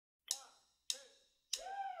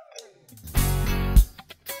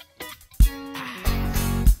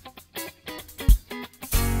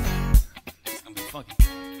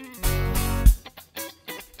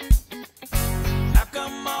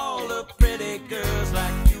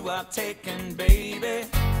not taken, baby.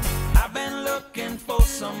 I've been looking for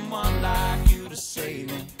someone like you to save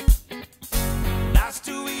me. Life's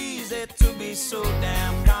too easy to be so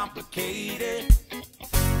damn complicated.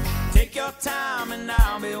 Take your time and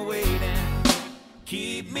I'll be waiting.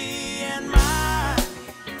 Keep me in mind.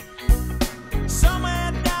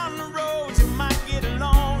 Somewhere down the road you might get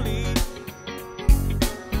lonely.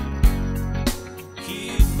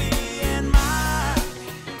 Keep me in mind.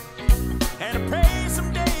 And I pray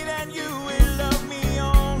someday that you will love me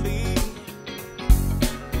only.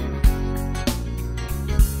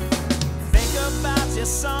 Think about you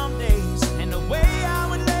some days and the way I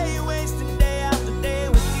would lay wasting day after day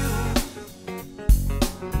with you.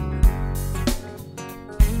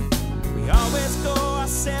 We always go our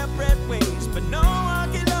separate ways, but no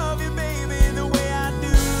one can love you, baby, the way I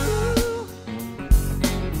do.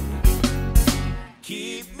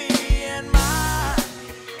 Keep me in mind.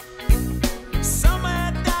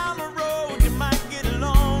 Somewhere down the road you might get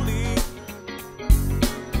lonely.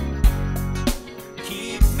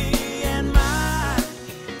 Keep me in mind.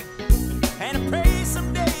 And I pray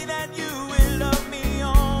someday that you will love me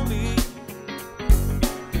only.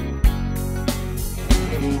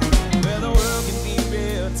 Well, the world can be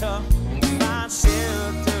real tough. Find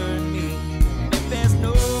shelter in me. If there's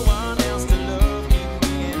no one else to love, keep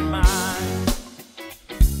me in mind.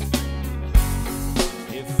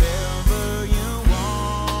 If ever you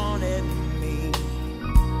wanted me,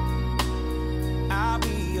 I'll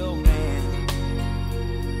be your man.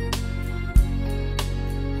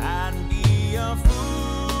 I'd be a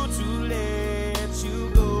fool to let you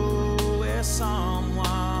go with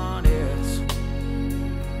someone else.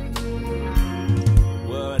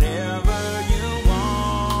 Whatever you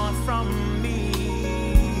want from me,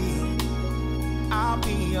 I'll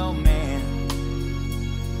be your man.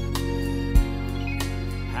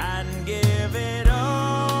 I'd give it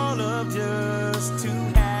all up just to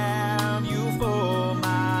have you for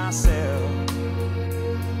myself.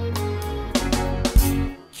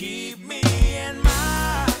 Keep me in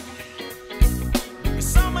mind.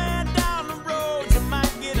 Somewhere down the road you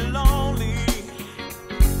might get lonely.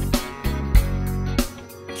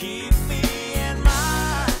 Keep me in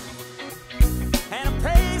mind. And I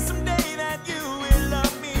pray someday that you will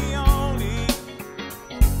love me only.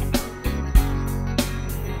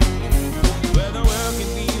 Well, the world can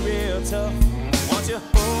be real tough. Won't you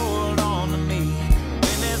hold